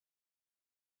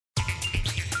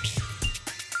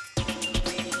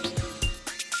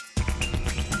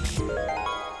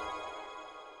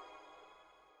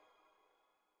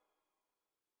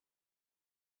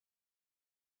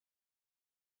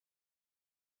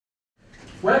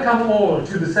Welcome all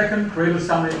to the second Gradle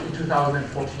Summit in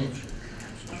 2014.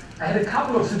 I had a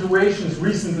couple of situations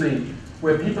recently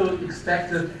where people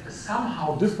expected a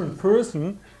somehow different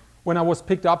person when I was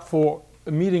picked up for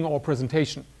a meeting or a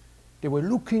presentation. They were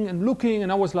looking and looking,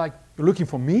 and I was like, "You're looking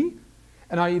for me?"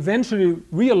 And I eventually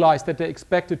realized that they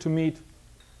expected to meet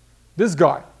this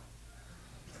guy.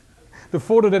 The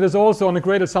photo that is also on the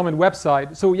Gradle Summit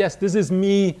website. So yes, this is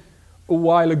me a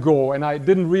while ago, and I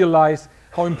didn't realize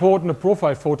how important a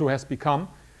profile photo has become.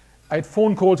 I had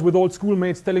phone calls with old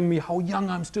schoolmates telling me how young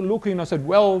I'm still looking. I said,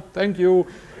 well, thank you.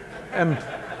 And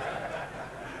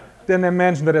then they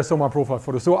mentioned that I saw my profile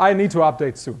photo. So I need to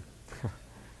update soon.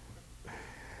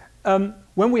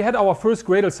 When we had our first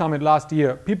Gradle Summit last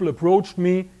year, people approached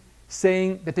me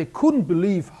saying that they couldn't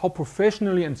believe how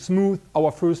professionally and smooth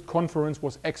our first conference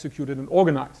was executed and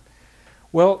organized.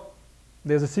 Well,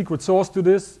 there's a secret sauce to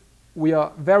this. We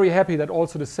are very happy that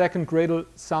also the second Gradle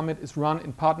Summit is run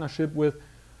in partnership with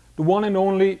the one and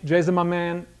only Jay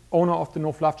Zimmerman, owner of the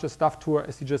No Fluff Just Stuff Tour,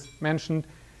 as he just mentioned.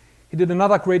 He did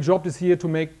another great job this year to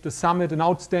make the summit an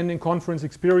outstanding conference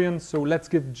experience. So let's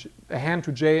give a hand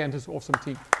to Jay and his awesome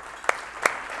team.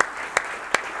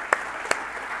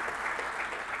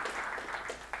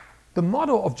 The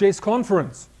motto of Jay's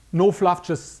conference, No Fluff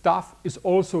Just Stuff, is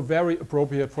also very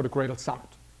appropriate for the Gradle Summit.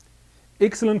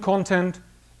 Excellent content,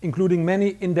 including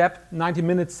many in-depth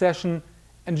 90-minute sessions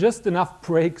and just enough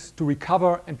breaks to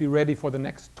recover and be ready for the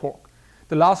next talk.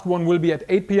 The last one will be at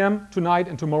 8 p.m. tonight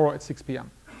and tomorrow at 6 p.m.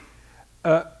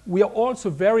 We are also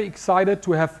very excited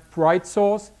to have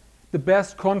BrightSource, the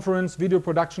best conference video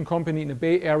production company in the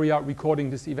Bay Area, recording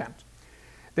this event.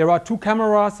 There are 2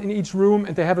 cameras in each room,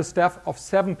 and they have a staff of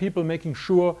 7 people making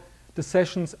sure the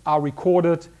sessions are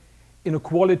recorded in a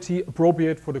quality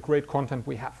appropriate for the great content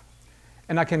we have.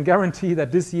 And I can guarantee that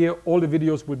this year all the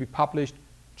videos will be published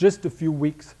just a few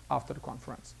weeks after the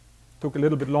conference. Took a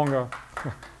little bit longer.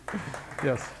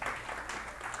 Yes.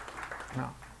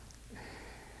 Now.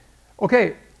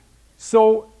 Okay,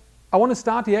 so I want to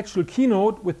start the actual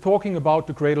keynote with talking about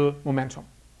the Gradle momentum.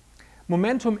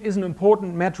 Momentum is an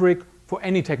important metric for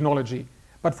any technology,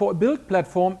 but for a build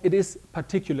platform it is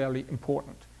particularly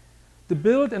important. The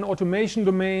build and automation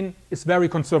domain is very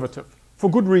conservative, for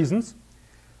good reasons.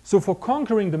 So for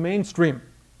conquering the mainstream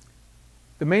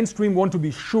want to be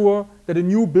sure that a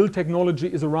new build technology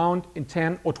is around in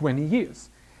 10 or 20 years.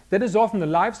 That is often the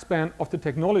lifespan of the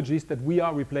technologies that we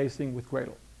are replacing with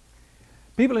Gradle.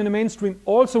 People in the mainstream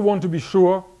also want to be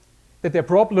sure that their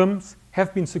problems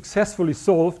have been successfully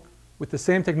solved with the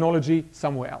same technology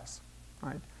somewhere else.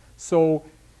 Right? So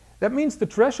that means the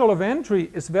threshold of entry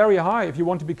is very high if you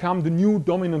want to become the new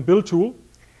dominant build tool.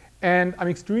 And I'm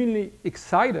extremely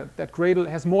excited that Gradle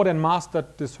has more than mastered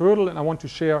this hurdle, and I want to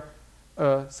share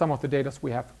some of the data we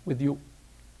have with you.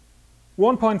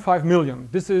 1.5 million.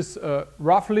 This is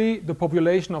roughly the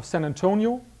population of San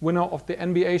Antonio, winner of the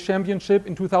NBA championship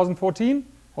in 2014,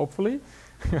 hopefully.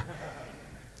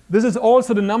 This is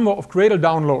also the number of Gradle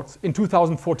downloads in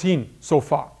 2014 so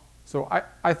far. So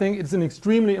I think it's an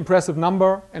extremely impressive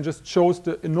number and just shows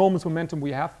the enormous momentum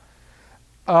we have.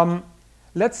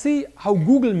 Let's see how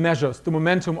Google measures the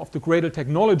momentum of the Gradle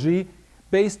technology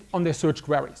based on their search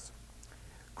queries.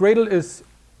 Gradle is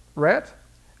red,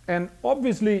 and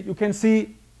obviously you can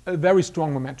see a very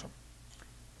strong momentum.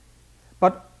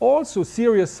 But also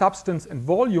serious substance and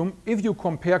volume if you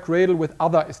compare Gradle with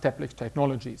other established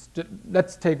technologies.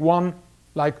 Let's take one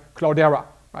like Cloudera,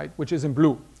 right, which is in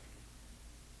blue.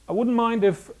 I wouldn't mind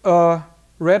if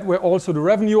red were also the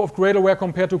revenue of Gradleware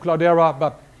compared to Cloudera,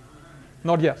 but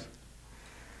not yet.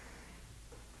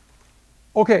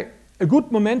 Okay, a good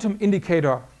momentum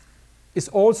indicator is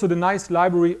also the nice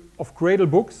library of Gradle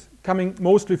books coming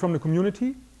mostly from the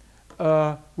community.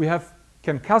 We have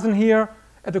Ken Cousin here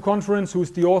at the conference,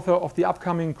 who's the author of the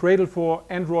upcoming Gradle for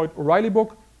Android O'Reilly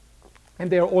book, and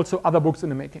there are also other books in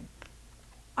the making.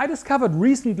 I discovered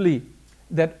recently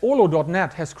that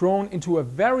Olo.net has grown into a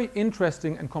very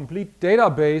interesting and complete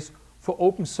database for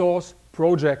open source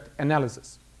project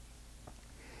analysis.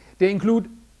 They include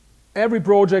every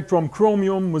project from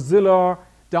Chromium, Mozilla,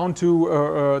 down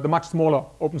to the much smaller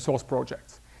open source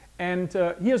projects. And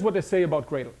here's what they say about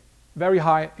Gradle. Very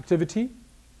high activity.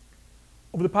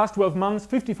 Over the past 12 months,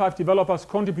 55 developers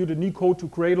contributed new code to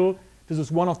Gradle. This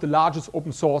is one of the largest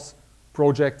open source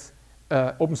projects,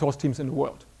 open source teams in the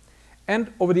world.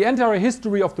 And over the entire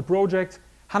history of the project,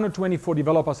 124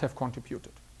 developers have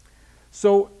contributed.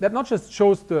 So that not just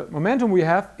shows the momentum we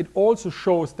have, it also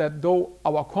shows that though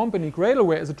our company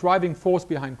Gradleware is a driving force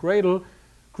behind Gradle,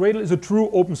 Gradle is a true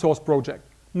open source project,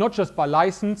 not just by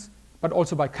license, but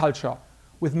also by culture,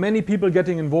 with many people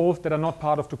getting involved that are not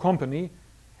part of the company.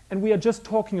 and we are just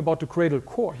talking about the Gradle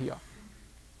core here.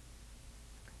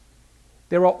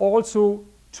 There are also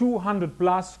 200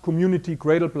 plus community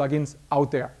Gradle plugins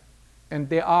out there, and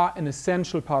they are an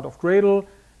essential part of Gradle.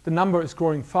 The number is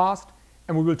growing fast,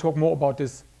 and we will talk more about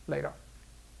this later.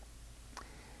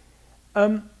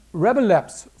 Rebel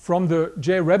Labs from the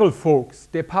JRebel folks,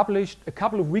 they published a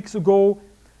couple of weeks ago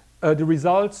the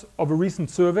results of a recent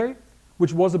survey,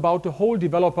 which was about the whole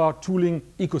developer tooling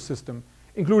ecosystem,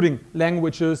 including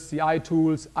languages, CI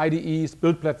tools, IDEs,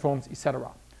 build platforms, etc.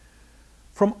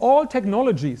 From all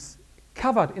technologies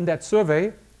covered in that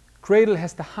survey, Gradle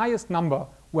has the highest number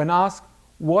when asked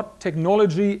what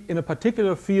technology in a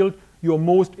particular field you're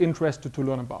most interested to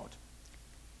learn about.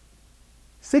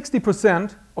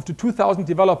 60% of the 2,000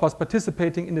 developers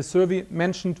participating in the survey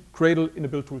mentioned Gradle in the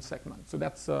build tool segment. So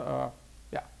that's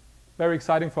very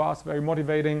exciting for us, very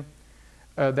motivating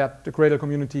that the Gradle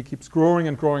community keeps growing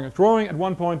and growing and growing. At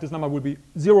one point, this number will be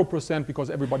 0% because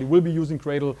everybody will be using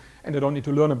Gradle and they don't need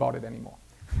to learn about it anymore.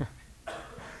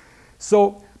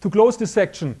 So to close this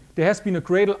section, there has been a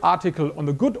Gradle article on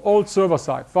the good old server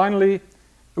side, finally,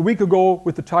 a week ago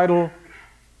with the title,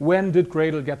 "When did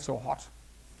Gradle get so hot?"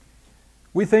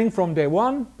 We think from day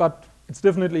one, but it's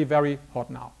definitely very hot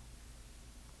now.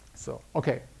 So,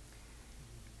 okay.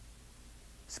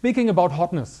 Speaking about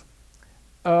hotness,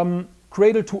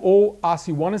 Gradle 2.0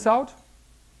 RC1 is out,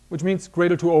 which means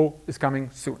Gradle 2.0 is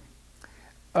coming soon.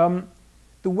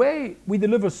 The way we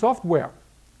deliver software,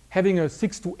 having a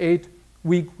 6 to 8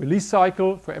 week release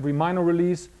cycle for every minor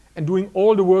release and doing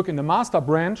all the work in the master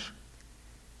branch,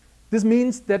 this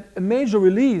means that a major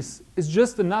release is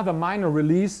just another minor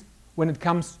release when it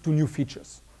comes to new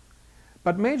features.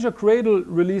 But major Gradle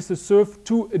releases serve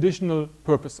two additional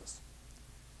purposes.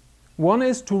 One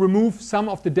is to remove some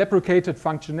of the deprecated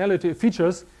functionality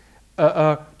features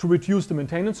to reduce the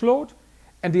maintenance load.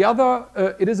 And the other,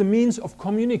 it is a means of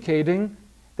communicating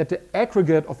that the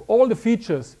aggregate of all the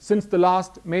features since the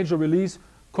last major release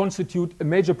constitute a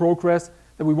major progress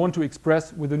that we want to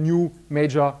express with a new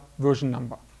major version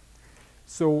number.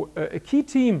 So a key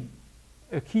theme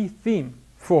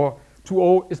for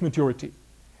 2.0 is maturity.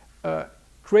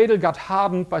 Gradle got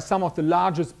hardened by some of the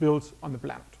largest builds on the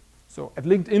planet. So at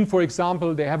LinkedIn, for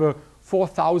example, they have a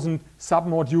 4,000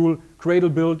 sub-module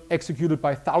Gradle build executed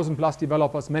by 1,000 plus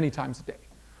developers many times a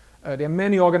day. There are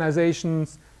many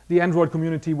organizations, the Android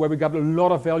community, where we got a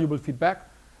lot of valuable feedback.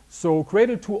 So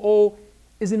Gradle 2.0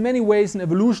 is in many ways an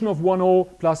evolution of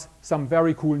 1.0 plus some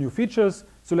very cool new features.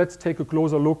 So let's take a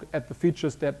closer look at the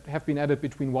features that have been added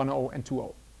between 1.0 and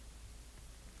 2.0.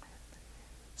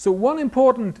 So one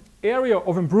important area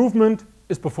of improvement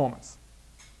is performance.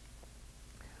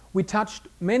 We touched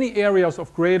many areas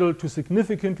of Gradle to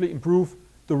significantly improve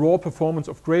the raw performance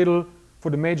of Gradle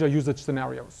for the major usage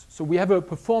scenarios. So we have a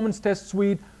performance test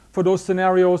suite for those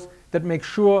scenarios that make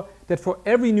sure that for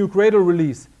every new Gradle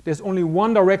release, there's only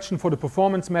one direction for the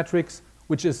performance metrics,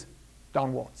 which is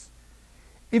downwards.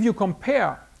 If you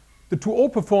compare the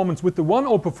 2.0 performance with the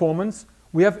 1.0 performance,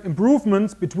 we have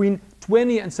improvements between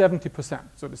 20 and 70%.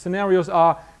 So the scenarios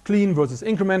are clean versus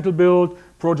incremental build,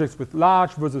 projects with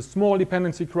large versus small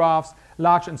dependency graphs,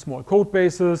 large and small code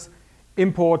bases,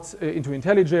 imports into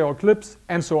IntelliJ or Eclipse,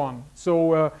 and so on.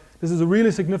 So this is a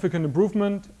really significant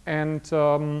improvement, and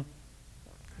the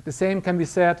same can be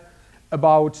said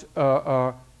about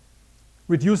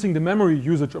reducing the memory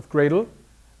usage of Gradle.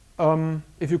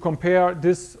 If you compare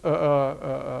this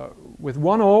with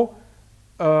 1.0,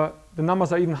 the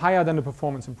numbers are even higher than the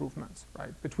performance improvements,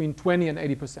 right? Between 20 and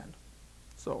 80%.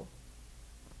 So,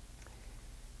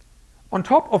 on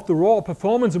top of the raw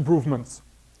performance improvements,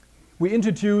 we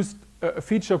introduced a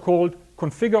feature called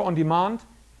Configure on Demand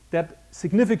that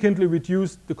significantly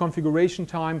reduced the configuration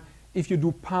time if you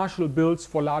do partial builds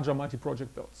for larger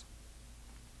multi-project builds.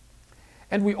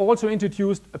 And we also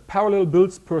introduced a parallel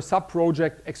builds per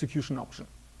sub-project execution option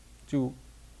to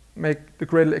make the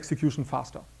Gradle execution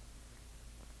faster.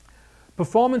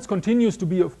 Performance continues to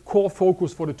be a core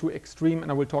focus for the 2 Extreme,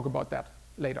 and I will talk about that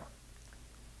later.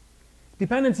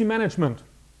 Dependency management.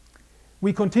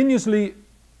 We continuously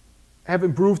have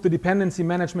improved the dependency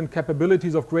management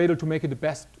capabilities of Gradle to make it the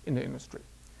best in the industry.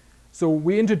 So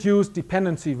we introduced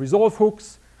dependency resolve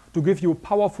hooks to give you a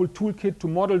powerful toolkit to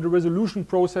model the resolution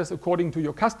process according to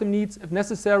your custom needs if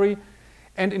necessary.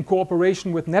 And in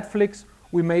cooperation with Netflix,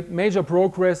 we made major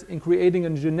progress in creating a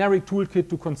generic toolkit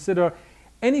to consider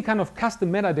any kind of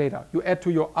custom metadata you add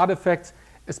to your artifacts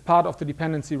as part of the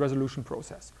dependency resolution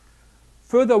process.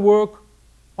 Further work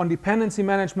on dependency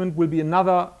management will be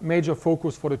another major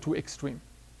focus for the 2 Extreme.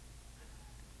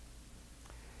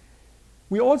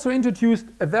 We also introduced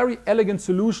a very elegant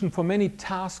solution for many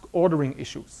task ordering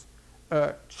issues.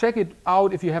 Check it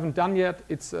out if you haven't done yet.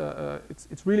 It's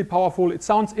really powerful. It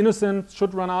sounds innocent,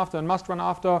 should run after and must run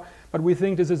after, but we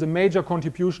think this is a major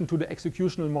contribution to the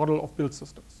executional model of build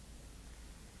systems.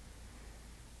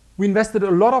 We invested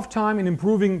a lot of time in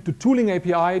improving the tooling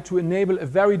API to enable a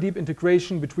very deep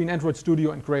integration between Android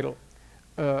Studio and Gradle.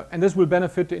 And this will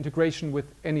benefit the integration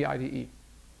with any IDE.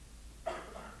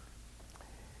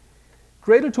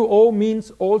 Gradle 2.0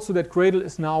 means also that Gradle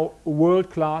is now a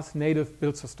world-class native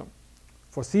build system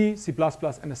for C, C++,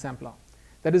 and assembler.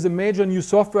 That is a major new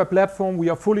software platform we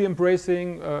are fully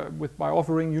embracing by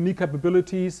offering unique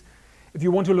capabilities. If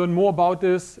you want to learn more about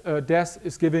this, Des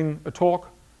is giving a talk,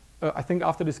 I think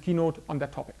after this keynote, on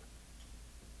that topic.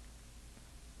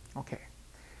 Okay.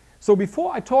 So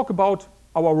before I talk about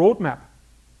our roadmap,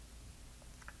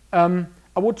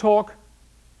 I would talk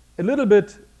a little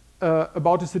bit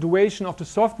about the situation of the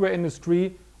software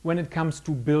industry when it comes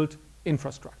to build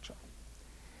infrastructure.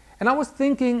 And I was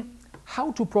thinking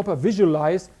how to proper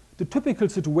visualize the typical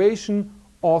situation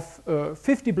of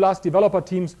 50+ developer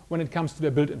teams when it comes to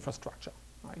their build infrastructure.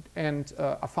 Right? And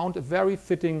I found a very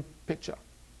fitting picture.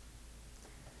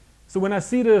 So when I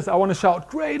see this, I want to shout,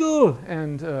 Gradle,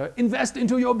 and invest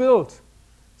into your build.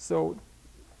 So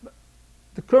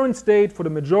the current state for the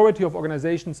majority of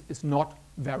organizations is not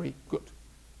very good.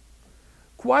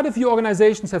 Quite a few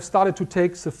organizations have started to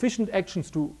take sufficient actions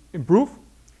to improve.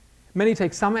 Many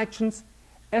take some actions.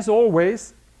 As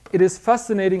always, it is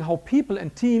fascinating how people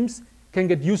and teams can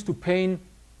get used to pain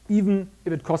even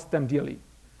if it costs them dearly.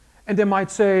 And they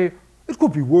might say, it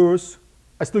could be worse.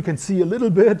 I still can see a little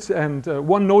bit, and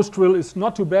one nostril is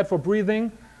not too bad for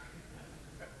breathing.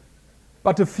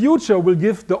 But the future will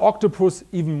give the octopus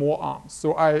even more arms.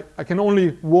 So I can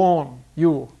only warn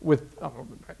you, with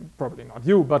probably not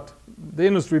you, but the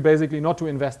industry basically, not to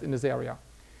invest in this area.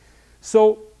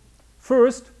 So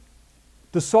first,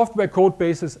 the software code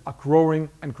bases are growing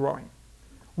and growing.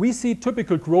 We see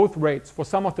typical growth rates for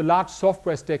some of the large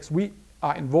software stacks we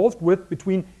are involved with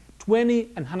between 20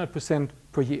 and 100%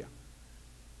 per year.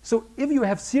 So if you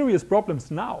have serious problems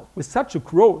now with such a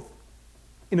growth,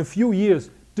 in a few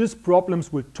years, these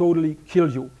problems will totally kill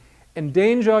you,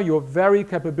 endanger your very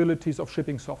capabilities of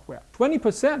shipping software.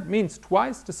 20% means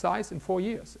twice the size in 4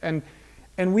 years. And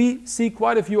we see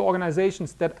quite a few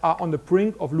organizations that are on the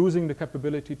brink of losing the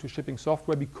capability to shipping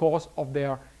software because of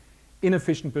their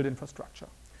inefficient build infrastructure.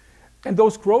 And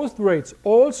those growth rates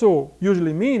also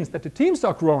usually means that the teams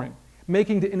are growing,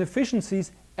 making the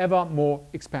inefficiencies ever more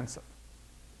expensive.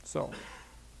 So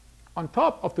on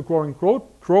top of the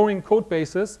growing code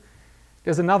bases,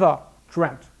 there's another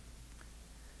trend.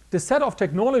 The set of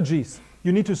technologies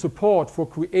you need to support for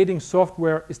creating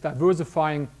software is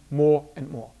diversifying more and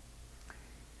more.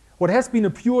 What has been a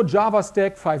pure Java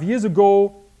stack 5 years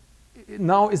ago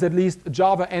now is at least a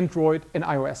Java, Android, and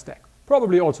iOS stack.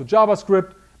 Probably also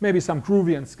JavaScript, maybe some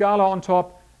Groovy and Scala on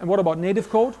top. And what about native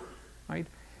code? Right?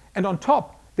 And on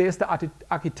top, there's the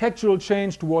architectural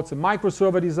change towards a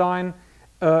microserver design,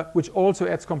 which also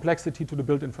adds complexity to the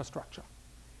build infrastructure.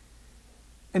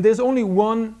 And there's only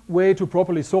one way to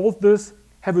properly solve this: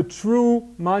 have a true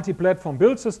multi-platform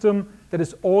build system that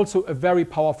is also a very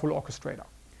powerful orchestrator.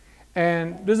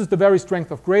 And this is the very strength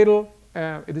of Gradle.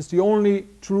 It is the only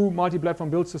true multi-platform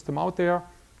build system out there.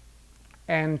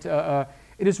 And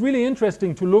it is really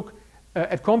interesting to look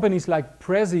at companies like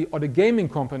Prezi or the gaming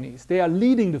companies. They are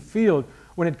leading the field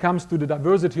when it comes to the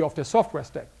diversity of their software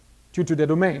stack due to their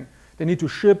domain. They need to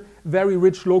ship very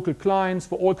rich local clients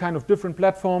for all kinds of different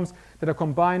platforms that are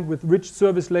combined with rich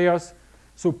service layers.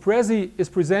 So Prezi is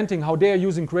presenting how they are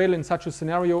using Gradle in such a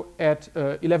scenario at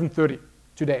 11:30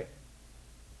 today.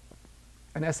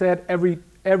 And as said,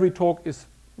 every talk is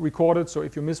recorded, so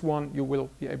if you miss one, you will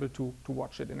be able to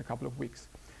watch it in a couple of weeks.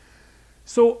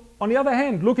 So on the other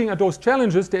hand, looking at those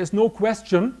challenges, there is no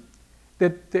question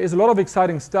that there is a lot of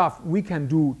exciting stuff we can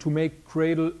do to make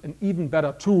Gradle an even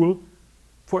better tool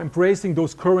for embracing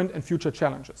those current and future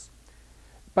challenges.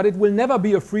 But it will never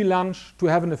be a free lunch to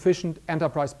have an efficient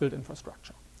enterprise build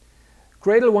infrastructure.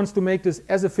 Gradle wants to make this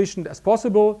as efficient as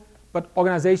possible, but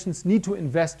organizations need to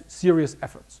invest serious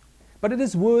efforts. But it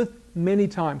is worth many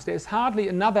times. There is hardly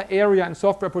another area in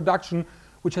software production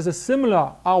which has a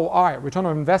similar ROI, return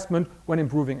on investment, when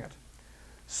improving it.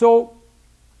 So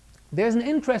there's an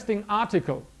interesting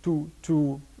article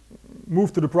to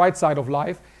move to the bright side of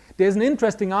life. There's an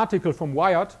interesting article from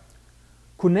Wired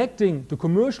connecting the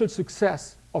commercial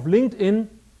success of LinkedIn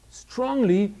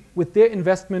strongly with their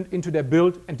investment into their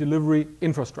build and delivery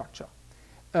infrastructure.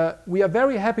 We are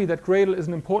very happy that Gradle is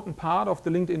an important part of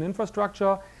the LinkedIn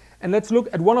infrastructure, And let's look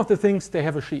at one of the things they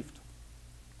have achieved.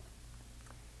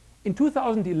 In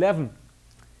 2011,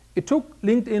 it took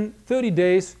LinkedIn 30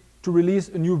 days to release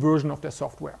a new version of their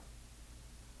software.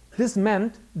 This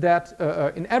meant that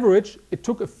in average, it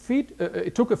took a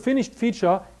finished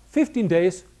feature 15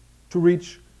 days to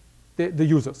reach the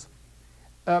users.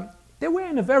 They were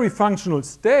in a very functional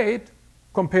state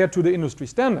compared to the industry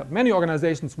standard. Many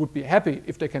organizations would be happy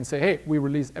if they can say, hey, we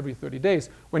release every 30 days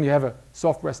when you have a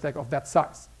software stack of that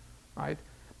size, right?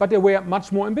 But they were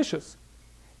much more ambitious.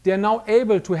 They are now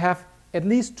able to have at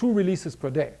least 2 releases per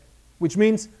day, which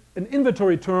means an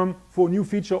inventory term for a new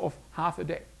feature of half a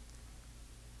day.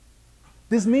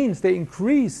 This means they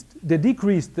decreased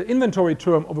the inventory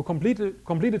term of a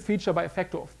completed feature by a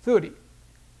factor of 30.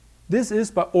 This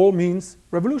is by all means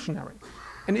revolutionary.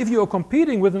 And if you are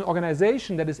competing with an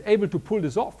organization that is able to pull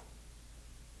this off,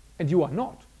 and you are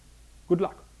not, good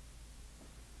luck.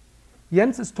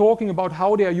 Jens is talking about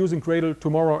how they are using Gradle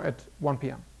tomorrow at 1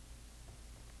 p.m.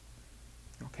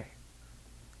 Okay.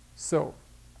 So,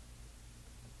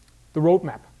 the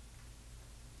roadmap.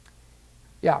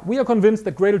 Yeah, we are convinced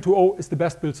that Gradle 2.0 is the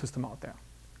best build system out there.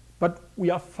 But we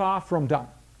are far from done.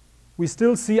 We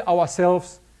still see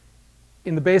ourselves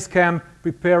in the base camp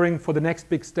preparing for the next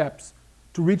big steps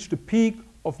to reach the peak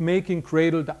of making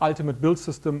Gradle the ultimate build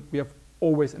system we have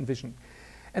always envisioned.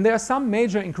 And there are some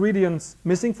major ingredients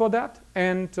missing for that,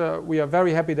 and we are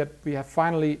very happy that we have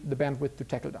finally the bandwidth to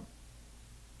tackle them.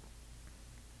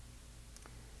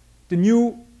 A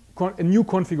new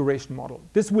configuration model.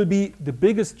 This will be the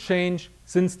biggest change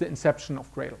since the inception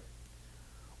of Gradle.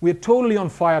 We are totally on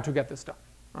fire to get this done.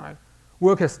 Right?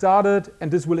 Work has started, and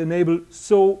this will enable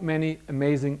so many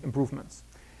amazing improvements.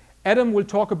 Adam will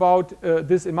talk about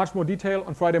this in much more detail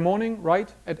on Friday morning,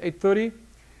 right, at 8:30.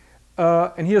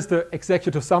 And here's the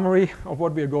executive summary of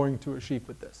what we are going to achieve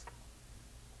with this.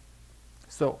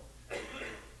 So,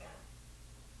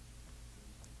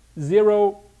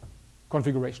 0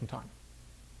 configuration time.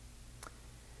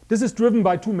 This is driven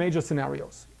by 2 major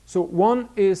scenarios. So one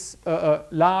is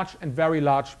large and very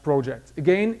large projects.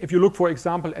 Again, if you look, for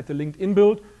example, at the LinkedIn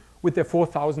build with their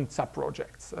 4,000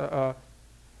 sub-projects.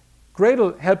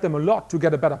 Gradle helped them a lot to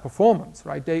get a better performance,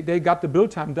 right? They got the build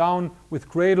time down with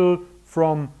Gradle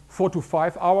from 4 to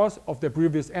 5 hours of their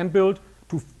previous end build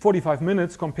to 45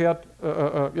 minutes compared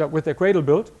with their Gradle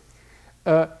build.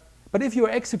 But if you're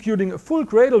executing a full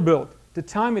Gradle build, the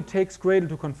time it takes Gradle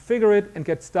to configure it and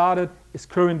get started is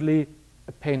currently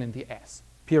a pain in the ass,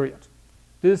 period.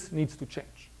 This needs to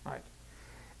change, right?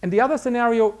 And the other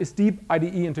scenario is deep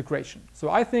IDE integration. So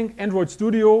I think Android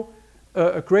Studio,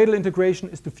 a Gradle integration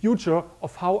is the future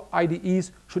of how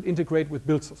IDEs should integrate with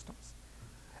build systems.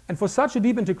 And for such a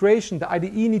deep integration, the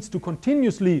IDE needs to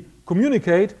continuously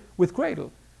communicate with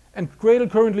Gradle. And Gradle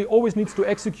currently always needs to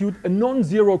execute a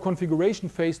non-zero configuration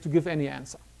phase to give any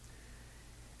answer.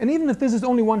 And even if this is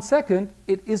only 1 second,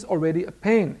 it is already a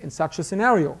pain in such a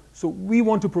scenario. So we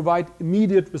want to provide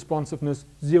immediate responsiveness,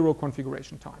 0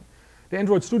 configuration time. The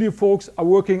Android Studio folks are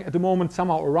working at the moment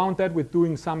somehow around that with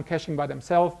doing some caching by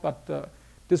themselves, but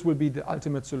this will be the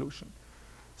ultimate solution.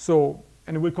 So,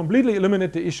 and it will completely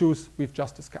eliminate the issues we've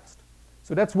just discussed.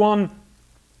 So that's one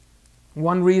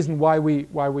reason why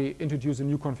we introduce a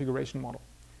new configuration model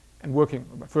and working.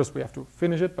 First we have to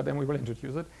finish it, but then we will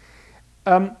introduce it.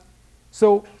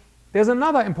 So there's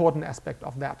another important aspect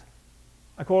of that.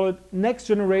 I call it next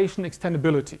generation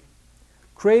extendability.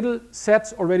 Gradle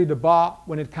sets already the bar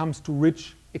when it comes to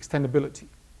rich extendability.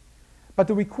 But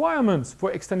the requirements for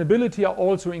extendability are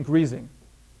also increasing.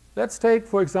 Let's take,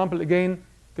 for example, again,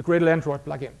 the Gradle Android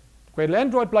plugin. The Gradle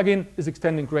Android plugin is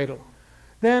extending Gradle.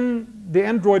 Then the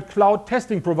Android cloud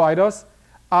testing providers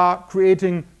are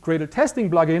creating Gradle testing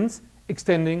plugins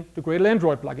extending the Gradle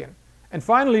Android plugin. And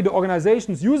finally, the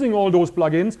organizations using all those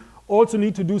plugins also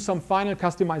need to do some final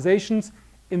customizations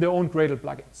in their own Gradle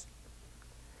plugins.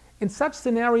 In such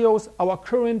scenarios, our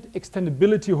current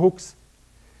extendability hooks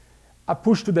are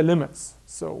pushed to the limits.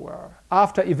 So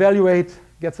after evaluate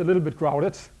gets a little bit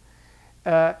crowded,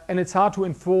 and it's hard to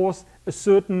enforce a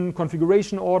certain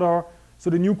configuration order, so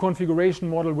the new configuration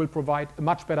model will provide a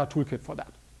much better toolkit for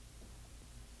that.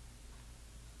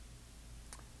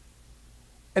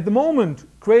 At the moment,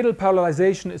 Gradle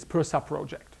parallelization is per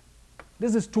sub-project.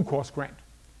 This is too coarse-grained,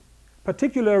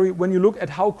 particularly when you look at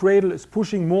how Gradle is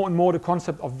pushing more and more the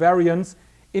concept of variants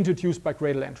introduced by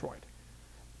Gradle Android,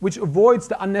 which avoids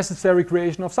the unnecessary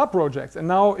creation of sub-projects. And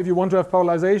now, if you want to have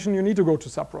parallelization, you need to go to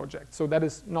sub-projects. So that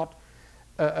is not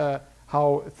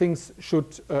how things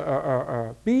should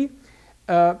be.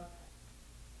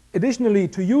 Additionally,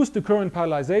 to use the current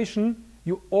parallelization,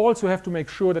 you also have to make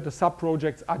sure that the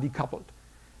sub-projects are decoupled.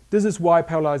 This is why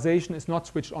parallelization is not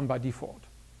switched on by default.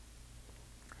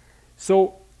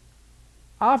 So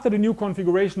after the new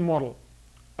configuration model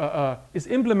is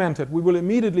implemented, we will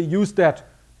immediately use that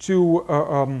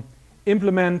to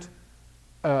implement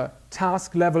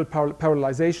task level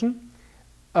parallelization.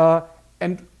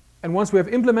 And once we have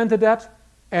implemented that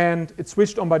and it's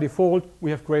switched on by default,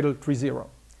 we have Gradle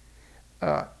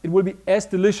 3.0. It will be as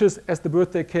delicious as the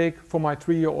birthday cake for my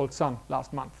 3-year-old son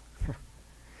last month.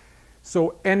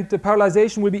 So, and the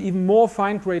parallelization will be even more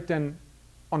fine-grained than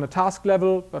on a task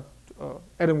level, but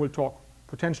Adam will talk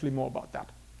potentially more about that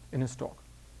in his talk.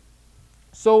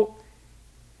 So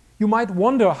you might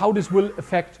wonder how this will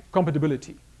affect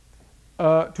compatibility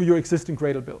to your existing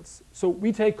Gradle builds. So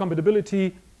we take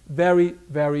compatibility very,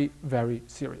 very, very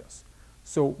serious.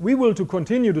 So we will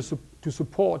continue to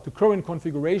support the current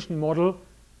configuration model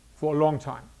for a long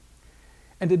time.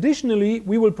 And additionally,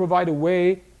 we will provide a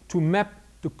way to map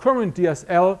the current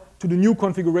DSL to the new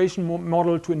configuration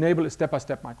model to enable a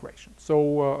step-by-step migration.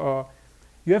 So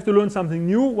you have to learn something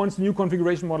new once the new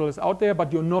configuration model is out there,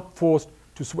 but you're not forced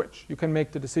to switch. You can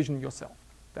make the decision yourself.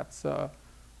 That's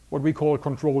what we call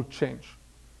controlled change.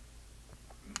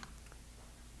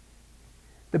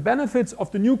 The benefits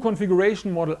of the new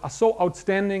configuration model are so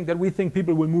outstanding that we think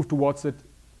people will move towards it,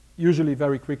 usually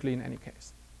very quickly in any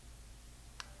case.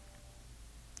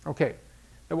 Okay,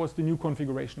 that was the new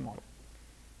configuration model.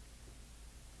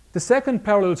 The second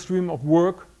parallel stream of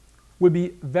work will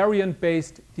be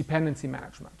variant-based dependency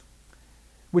management,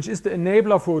 which is the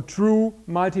enabler for a true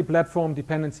multi-platform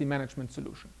dependency management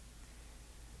solution.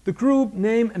 The group,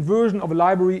 name, and version of a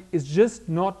library is just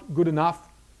not good enough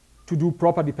to do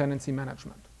proper dependency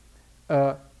management,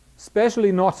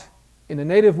 especially not in a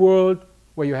native world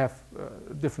where you have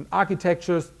different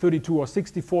architectures, 32 or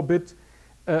 64-bit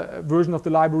version of the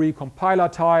library, compiler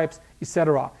types,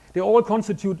 etc. They all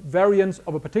constitute variants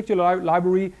of a particular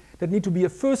library that need to be a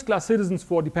first-class citizens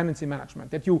for dependency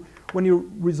management. That you, when you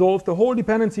resolve the whole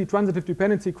dependency, transitive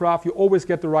dependency graph, you always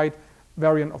get the right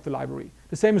variant of the library.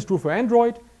 The same is true for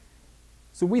Android.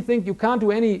 So we think you can't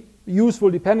do any useful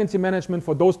dependency management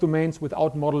for those domains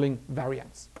without modeling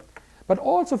variants. But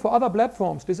also for other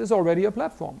platforms, this is already a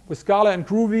platform. With Scala and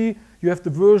Groovy, you have the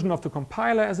version of the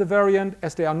compiler as a variant,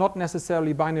 as they are not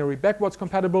necessarily binary backwards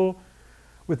compatible.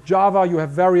 With Java, you have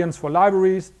variants for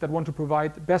libraries that want to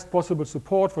provide best possible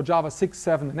support for Java 6,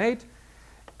 7, and 8.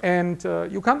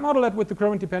 And you can't model that with the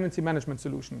current dependency management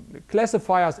solution. The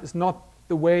classifiers is not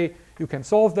the way you can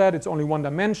solve that. It's only one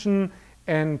dimension,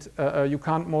 and you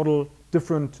can't model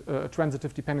different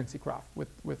transitive dependency graph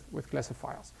with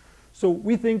classifiers. So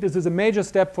we think this is a major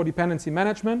step for dependency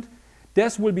management.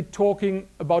 Des will be talking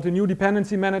about the new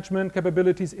dependency management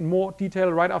capabilities in more detail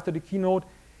right after the keynote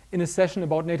in a session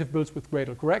about native builds with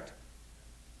Gradle, correct?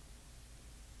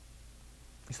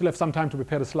 You still have some time to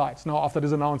prepare the slides now after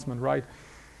this announcement, right?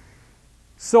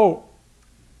 So,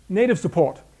 native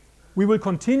support. We will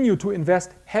continue to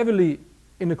invest heavily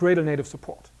in the Gradle native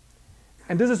support.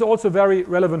 And this is also very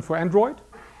relevant for Android.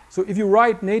 So if you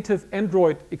write native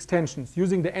Android extensions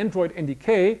using the Android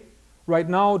NDK, right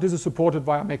now this is supported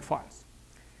via makefiles.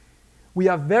 We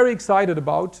are very excited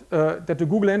about that the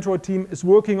Google Android team is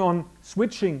working on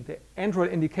switching the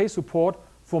Android NDK support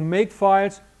from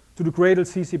makefiles to the Gradle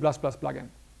CC++ plugin.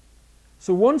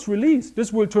 So once released,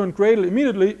 this will turn Gradle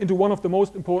immediately into one of the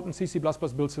most important CC++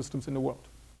 build systems in the world.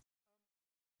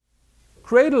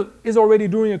 Gradle is already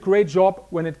doing a great job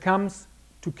when it comes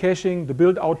to caching the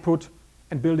build output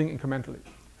and building incrementally.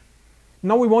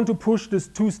 Now we want to push this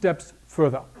 2 steps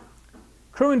further.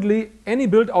 Currently, any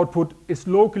build output is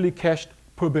locally cached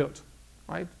per build,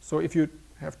 right? So if you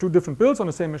have 2 different builds on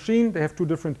the same machine, they have 2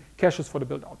 different caches for the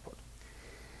build output.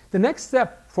 The next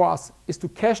step for us is to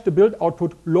cache the build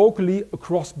output locally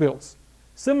across builds,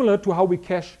 similar to how we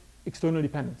cache external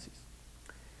dependencies.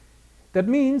 That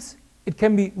means it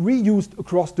can be reused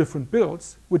across different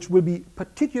builds, which will be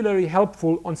particularly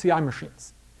helpful on CI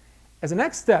machines. As a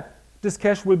next step, this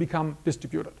cache will become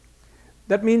distributed.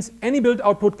 That means any build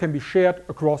output can be shared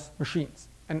across machines.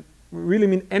 And we really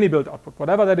mean any build output,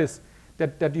 whatever that is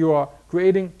that you are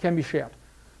creating can be shared.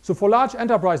 So for large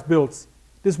enterprise builds,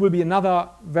 this will be another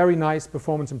very nice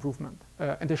performance improvement.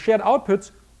 And the shared outputs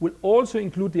will also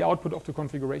include the output of the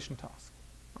configuration task,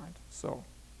 right? So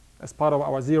as part of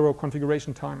our 0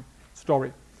 configuration time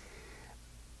story.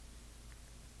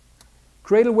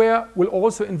 Gradleware will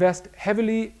also invest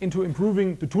heavily into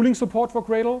improving the tooling support for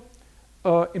Gradle,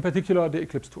 in particular the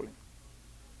Eclipse tooling.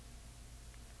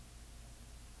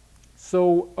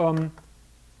 So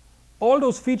all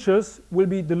those features will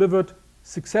be delivered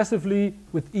successively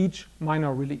with each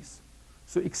minor release.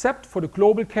 So except for the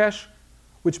global cache,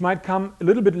 which might come a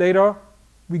little bit later.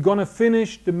 We're going to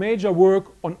finish the major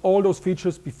work on all those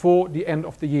features before the end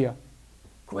of the year.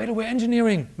 Gradleware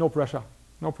engineering, no pressure,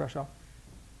 no pressure.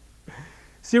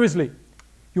 Seriously,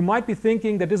 you might be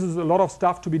thinking that this is a lot of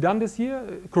stuff to be done this year,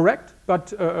 correct, but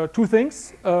two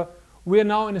things. We are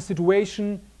now in a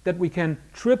situation that we can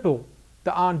triple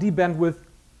the R&D bandwidth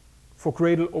for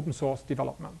Gradle open source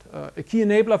development. A key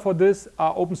enabler for this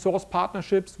are open source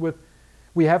partnerships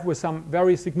we have with some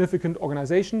very significant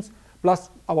organizations, plus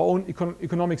our own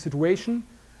economic situation,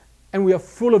 and we are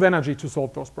full of energy to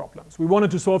solve those problems. We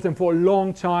wanted to solve them for a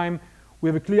long time. We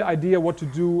have a clear idea what to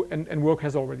do, and work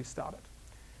has already started.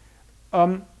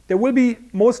 There will be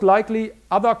most likely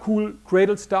other cool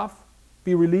Gradle stuff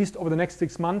be released over the next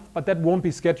 6 months, but that won't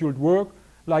be scheduled work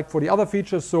like for the other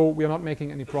features, so we are not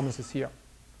making any promises here.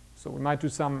 So we might do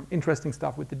some interesting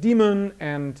stuff with the daemon,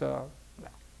 and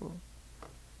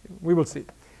we will see.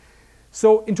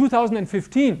 So in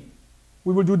 2015,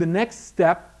 we will do the next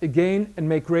step again and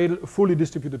make Gradle a fully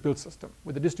distributed build system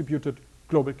with a distributed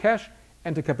global cache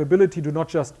and the capability to not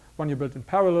just run your build in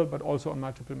parallel, but also on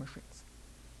multiple machines.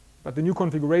 But the new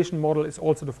configuration model is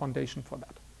also the foundation for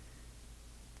that.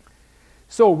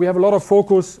 So we have a lot of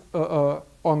focus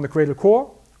on the Gradle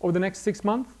core over the next 6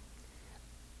 months.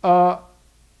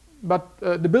 But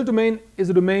the build domain is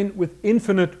a domain with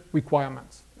infinite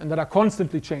requirements and that are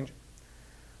constantly changing.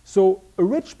 So a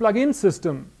rich plugin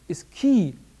system is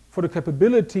key for the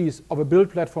capabilities of a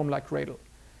build platform like Gradle.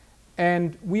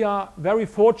 And we are very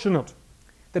fortunate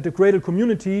that the Gradle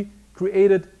community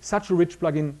created such a rich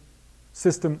plugin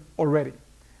system already.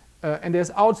 And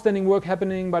there's outstanding work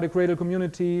happening by the Gradle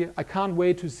community. I can't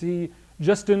wait to see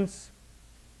Justin's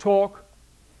talk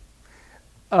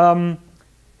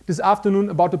this afternoon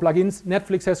about the plugins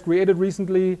Netflix has created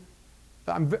recently.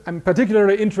 I'm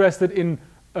particularly interested in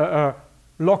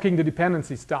locking the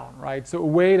dependencies down, right? So a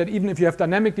way that even if you have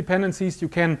dynamic dependencies, you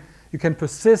can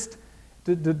persist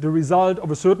the result of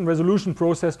a certain resolution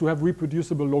process to have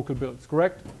reproducible local builds,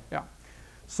 correct? Yeah.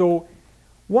 So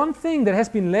one thing that has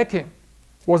been lacking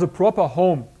was a proper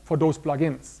home for those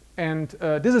plugins. And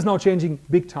this is now changing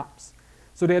big times.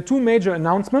 So there are 2 major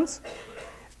announcements.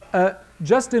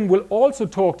 Justin will also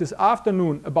talk this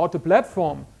afternoon about the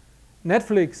platform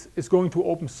Netflix is going to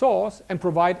open source and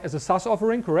provide as a SaaS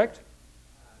offering, correct?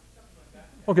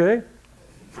 Okay.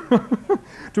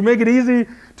 To make it easy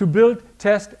to build,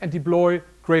 test, and deploy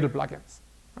Gradle plugins.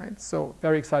 Right? So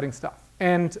very exciting stuff.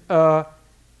 And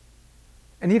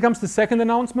here comes the second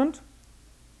announcement.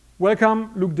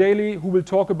 Welcome Luke Daly, who will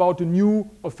talk about the new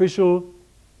official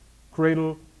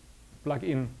Gradle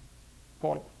plugin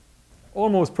portal.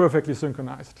 Almost perfectly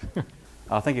synchronized.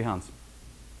 Thank you, Hans.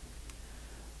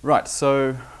 Right,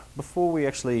 so before we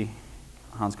actually,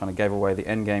 Hans kind of gave away the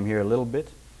end game here a little bit.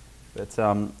 But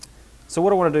so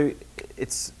what I want to do,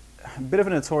 it's a bit of a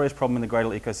notorious problem in the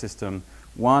Gradle ecosystem.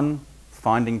 1,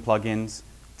 finding plugins.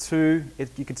 2,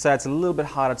 you could say it's a little bit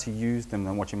harder to use them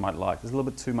than what you might like. There's a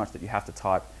little bit too much that you have to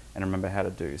type and remember how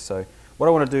to do. So what I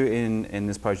want to do in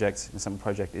this project, in some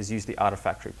project, is use the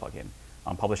Artifactory plugin.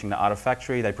 I'm publishing the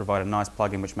Artifactory. They provide a nice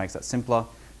plugin which makes that simpler,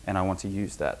 and I want to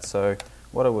use that. So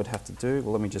what I would have to do,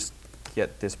 well, let me just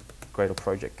get this Gradle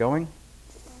project going.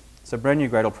 So brand new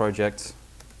Gradle project,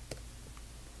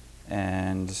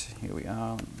 and here we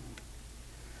are.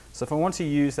 So if I want to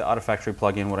use the Artifactory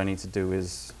plugin, what I need to do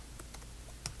is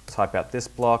type out this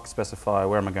block, specify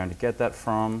where am I going to get that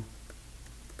from.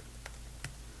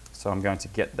 So I'm going to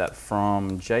get that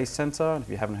from JCenter. If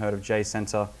you haven't heard of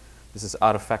JCenter, this is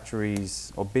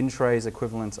Artifactory's or Bintray's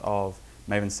equivalent of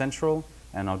Maven Central.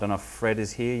 And I don't know if Fred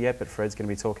is here yet, but Fred's going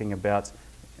to be talking about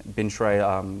Bintray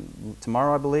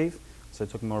tomorrow, I believe. So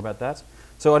talking more about that.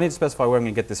 So I need to specify where I'm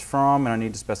going to get this from, and I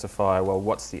need to specify, well,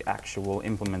 what's the actual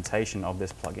implementation of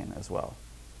this plugin as well.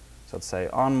 So let's say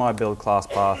on my build class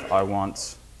path, I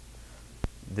want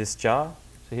this jar.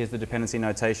 So here's the dependency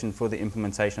notation for the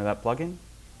implementation of that plugin.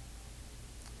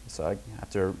 So I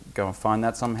have to go and find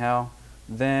that somehow.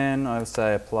 Then I would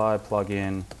say apply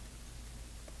plugin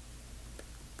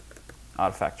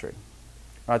Artifactory.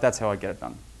 All right, that's how I get it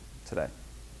done today.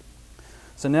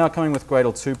 So now coming with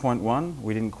Gradle 2.1,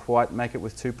 we didn't quite make it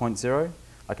with 2.0.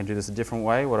 I can do this a different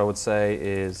way. What I would say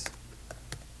is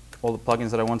all the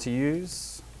plugins that I want to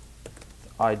use,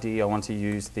 the ID, I want to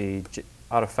use the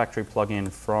Artifactory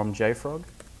plugin from JFrog.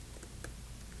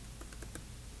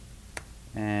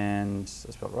 And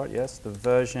that's about right, yes. The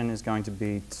version is going to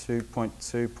be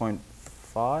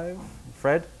 2.2.5.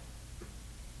 Fred?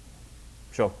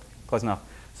 Sure, close enough.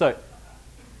 So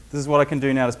this is what I can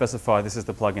do now to specify this is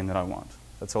the plugin that I want.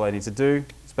 That's all I need to do,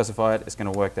 specify it, it's going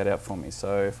to work that out for me.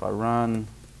 So if I run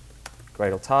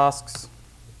Gradle tasks,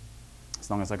 as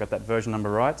long as I got that version number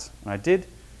right, and I did.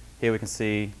 Here we can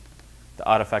see the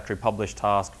Artifactory publish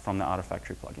task from the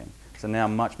Artifactory plugin. So now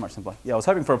much, much simpler. Yeah, I was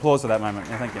hoping for applause for that moment.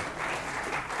 Yeah, thank you.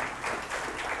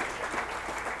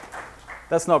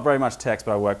 That's not very much text,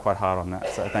 but I worked quite hard on that,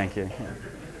 so thank you. Yeah.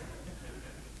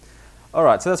 All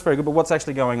right, so that's very good, but what's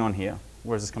actually going on here?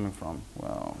 Where is this coming from?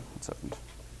 Well, what's happened?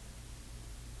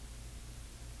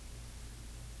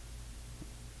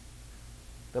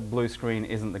 The blue screen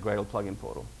isn't the Gradle plugin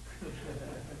portal.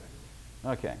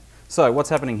 Okay, so what's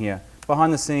happening here?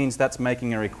 Behind the scenes, that's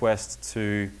making a request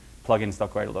to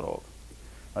plugins.gradle.org.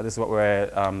 This is what we're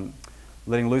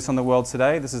letting loose on the world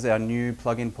today. This is our new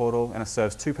plugin portal, and it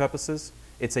serves two purposes.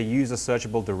 It's a user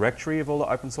searchable directory of all the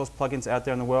open source plugins out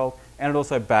there in the world, and it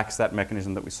also backs that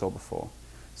mechanism that we saw before.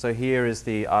 So here is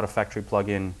the Artifactory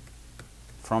plugin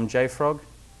from JFrog.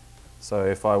 So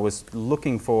if I was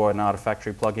looking for an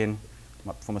Artifactory plugin, I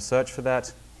might perform a search for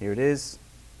that. Here it is.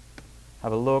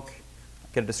 Have a look,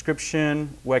 get a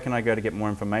description. Where can I go to get more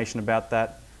information about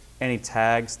that? Any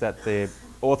tags that the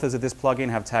authors of this plugin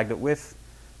have tagged it with,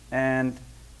 and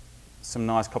some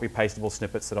nice copy-pastable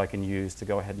snippets that I can use to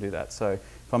go ahead and do that. So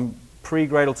if I'm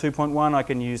pre-Gradle 2.1, I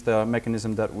can use the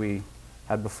mechanism that we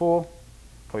had before,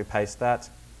 copy-paste that.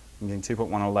 Using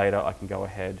 2.1 or later, I can go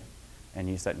ahead and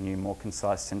use that new, more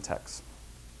concise syntax.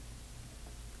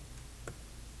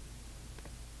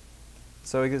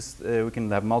 So I guess we can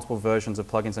have multiple versions of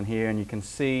plugins in here, and you can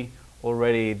see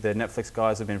already the Netflix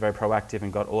guys have been very proactive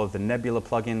and got all of the Nebula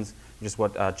plugins, which is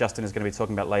what Justin is going to be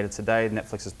talking about later today.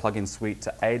 Netflix's plugin suite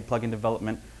to aid plugin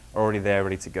development are already there,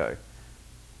 ready to go.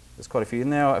 There's quite a few in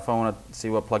there. If I want to see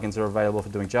what plugins are available for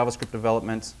doing JavaScript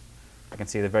development, I can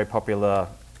see the very popular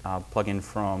plugin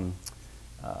from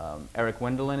Eric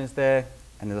Wendelin is there,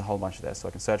 and there's a whole bunch of there. So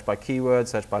I can search by keyword,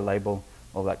 search by label,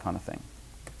 all that kind of thing.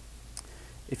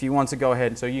 If you want to go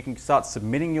ahead, so you can start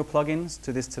submitting your plugins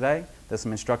to this today. There's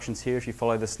some instructions here if you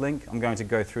follow this link. I'm going to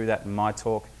go through that in my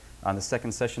talk in the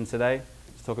second session today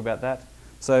to talk about that.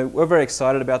 So we're very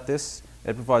excited about this.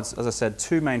 It provides, as I said,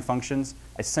 two main functions,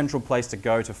 a central place to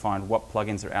go to find what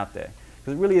plugins are out there.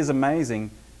 Because it really is amazing.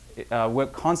 We're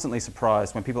constantly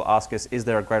surprised when people ask us, is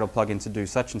there a Gradle plugin to do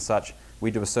such and such?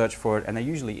 We do a search for it, and there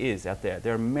usually is out there.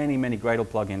 There are many, many Gradle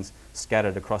plugins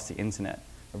scattered across the internet.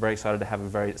 We're very excited to have a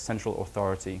very central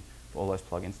authority for all those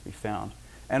plugins to be found,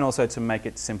 and also to make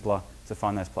it simpler to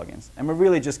find those plugins. And we're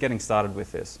really just getting started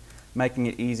with this. Making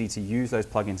it easy to use those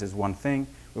plugins is one thing.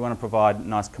 We want to provide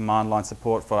nice command line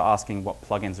support for asking what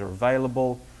plugins are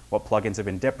available, what plugins have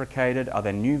been deprecated, are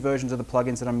there new versions of the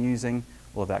plugins that I'm using,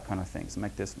 all of that kind of thing, to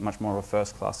make this much more of a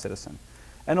first-class citizen.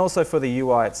 And also for the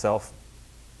UI itself.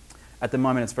 At the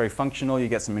moment it's very functional, you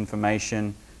get some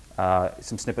information,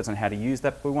 some snippets on how to use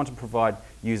that, but we want to provide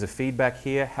user feedback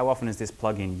here. How often is this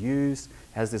plugin used?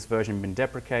 Has this version been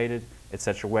deprecated,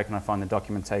 etc.? Where can I find the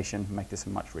documentation? Make this a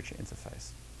much richer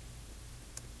interface.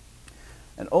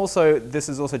 And also, this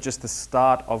is also just the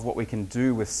start of what we can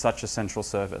do with such a central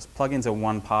service. Plugins are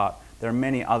one part. There are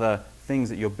many other things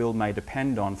that your build may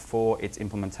depend on for its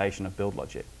implementation of build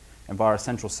logic. And via a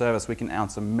central service, we can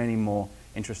answer many more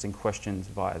interesting questions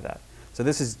via that. So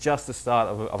this is just the start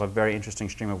of a very interesting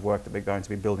stream of work that we're going to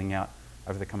be building out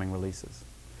over the coming releases.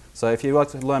 So if you'd like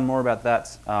to learn more about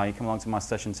that, you come along to my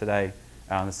session today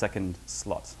in the second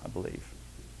slot, I believe.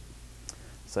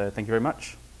 So thank you very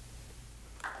much.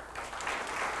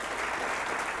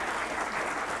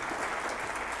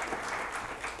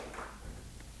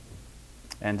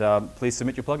 And please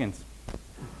submit your plugins.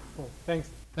 Oh, thanks.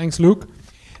 Thanks, Luke.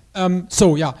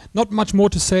 So yeah, not much more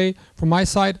to say from my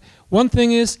side. One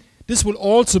thing is, this will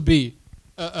also be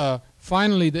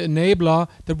finally the enabler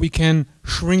that we can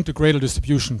shrink the Gradle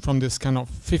distribution from this kind of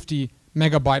 50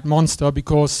 megabyte monster,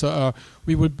 because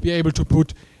we will be able to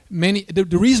put many.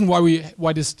 The reason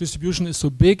why this distribution is so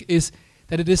big is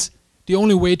that it is the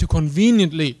only way to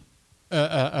conveniently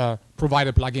provide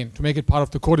a plugin, to make it part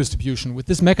of the core distribution. With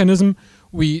this mechanism,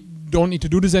 we don't need to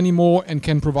do this anymore and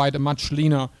can provide a much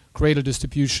leaner Gradle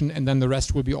distribution, and then the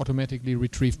rest will be automatically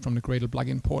retrieved from the Gradle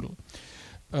plugin portal.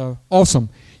 Awesome.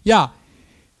 Yeah.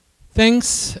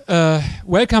 Thanks.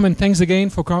 Welcome and thanks again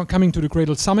for coming to the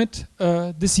Gradle Summit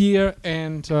this year.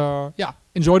 And yeah,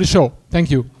 enjoy the show. Thank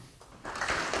you.